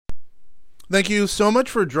Thank you so much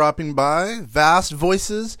for dropping by Vast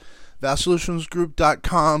Voices,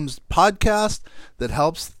 VastSolutionsGroup.com's podcast that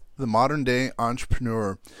helps the modern day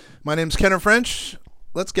entrepreneur. My name is Kenneth French.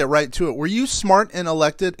 Let's get right to it. Were you smart and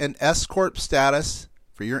elected an S Corp status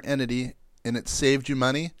for your entity and it saved you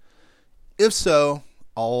money? If so,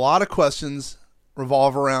 a lot of questions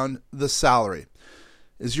revolve around the salary.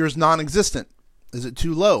 Is yours non-existent? Is it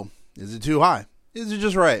too low? Is it too high? Is it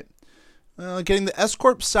just right? Getting the S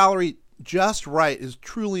Corp salary just right is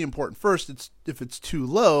truly important. First, if it's too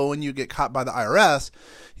low and you get caught by the IRS,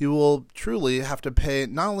 you will truly have to pay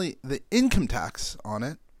not only the income tax on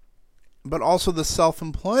it, but also the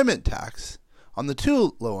self-employment tax on the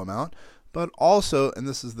too low amount, but also, and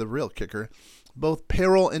this is the real kicker, both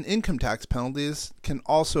payroll and income tax penalties can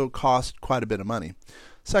also cost quite a bit of money.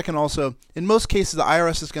 Second, also, in most cases, the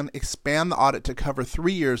IRS is going to expand the audit to cover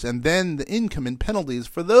 3 years and then the income and penalties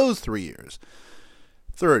for those 3 years.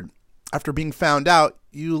 Third, after being found out,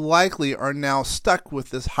 you likely are now stuck with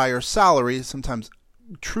this higher salary, sometimes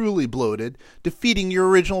truly bloated, defeating your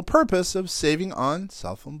original purpose of saving on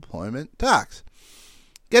self-employment tax.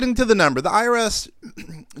 Getting to the number, the IRS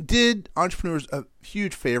did entrepreneurs a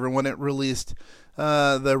huge favor when it released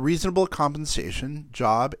the reasonable compensation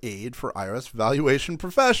job aid for IRS valuation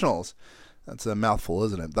professionals. That's a mouthful,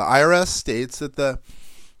 isn't it? The IRS states that the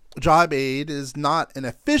job aid is not an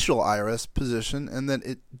official IRS position and that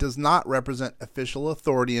it does not represent official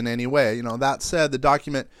authority in any way. That said, the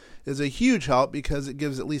document is a huge help because it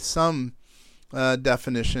gives at least some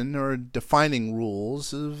definition or defining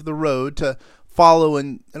rules of the road to follow,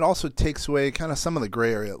 and it also takes away kind of some of the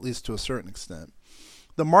gray area, at least to a certain extent.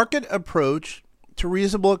 The market approach to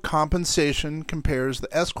reasonable compensation compares the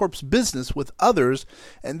S Corp's business with others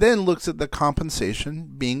and then looks at the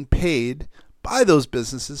compensation being paid by those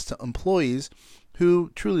businesses to employees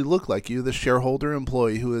who truly look like you, the shareholder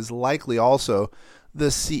employee who is likely also the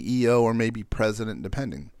CEO or maybe president,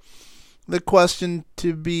 depending. The question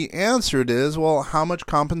to be answered is, well, how much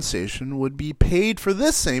compensation would be paid for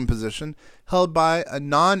this same position held by a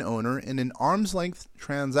non-owner in an arm's length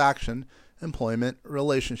transaction employment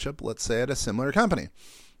relationship, let's say at a similar company?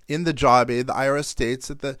 In the job aid, the IRS states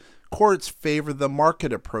that the courts favor the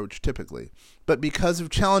market approach typically, but because of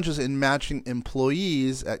challenges in matching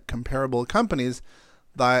employees at comparable companies,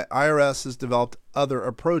 the IRS has developed other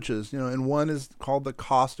approaches, and one is called the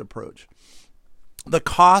cost approach. The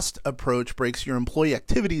cost approach breaks your employee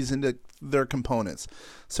activities into their components,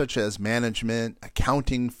 such as management,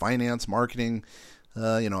 accounting, finance, marketing,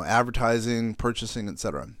 advertising, purchasing,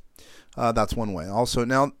 etc. That's one way. Also,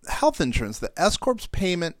 now, health insurance, the S Corp's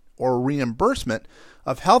payment or reimbursement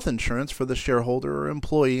of health insurance for the shareholder or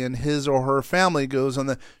employee and his or her family goes on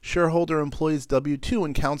the shareholder employee's W-2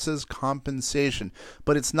 and counts as compensation,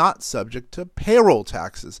 but it's not subject to payroll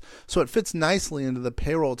taxes. So it fits nicely into the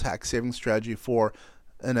payroll tax saving strategy for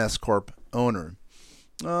an S Corp owner.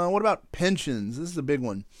 What about pensions? This is a big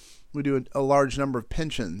one. We do a large number of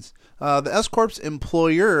pensions. The S Corp's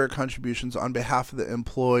employer contributions on behalf of the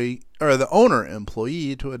employee or the owner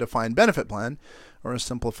employee to a defined benefit plan or a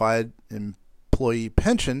simplified employee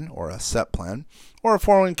pension or a SEP plan or a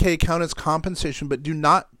 401k count as compensation but do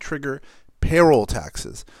not trigger payroll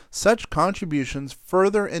taxes. Such contributions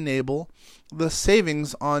further enable the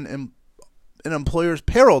savings on an employer's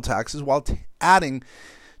payroll taxes while adding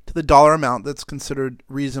to the dollar amount that's considered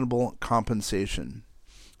reasonable compensation.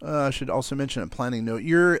 I should also mention a planning note.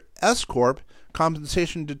 Your S Corp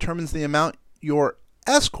compensation determines the amount your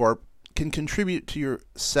S Corp can contribute to your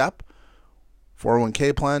SEP,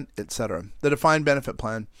 401k plan, etc. The defined benefit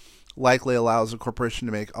plan likely allows a corporation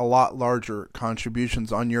to make a lot larger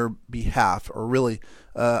contributions on your behalf, or really,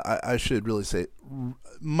 I should really say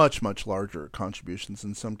much, much larger contributions,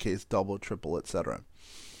 in some case double, triple, etc.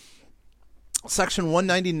 Section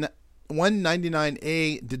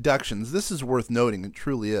 199A deductions. This is worth noting. It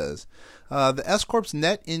truly is. The S Corp's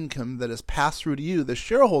net income that is passed through to you, the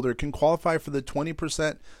shareholder, can qualify for the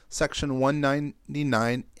 20% Section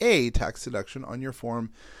 199A tax deduction on your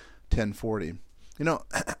Form 1040.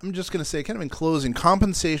 I'm just going to say, kind of in closing,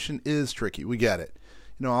 compensation is tricky. We get it.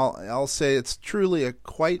 I'll say it's truly a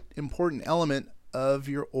quite important element of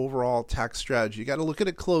your overall tax strategy. You got to look at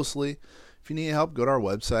it closely. If you need help, go to our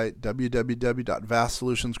website,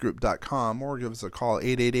 www.vastsolutionsgroup.com, or give us a call,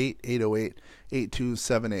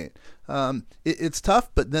 888-808-8278. It's tough,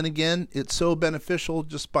 but then again, it's so beneficial.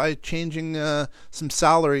 Just by changing some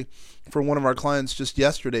salary for one of our clients just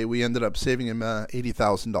yesterday, we ended up saving him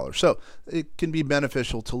 $80,000. So it can be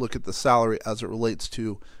beneficial to look at the salary as it relates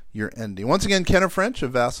to your entity. Once again, Kenneth French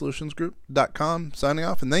of VastSolutionsGroup.com signing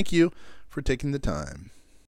off, and thank you for taking the time.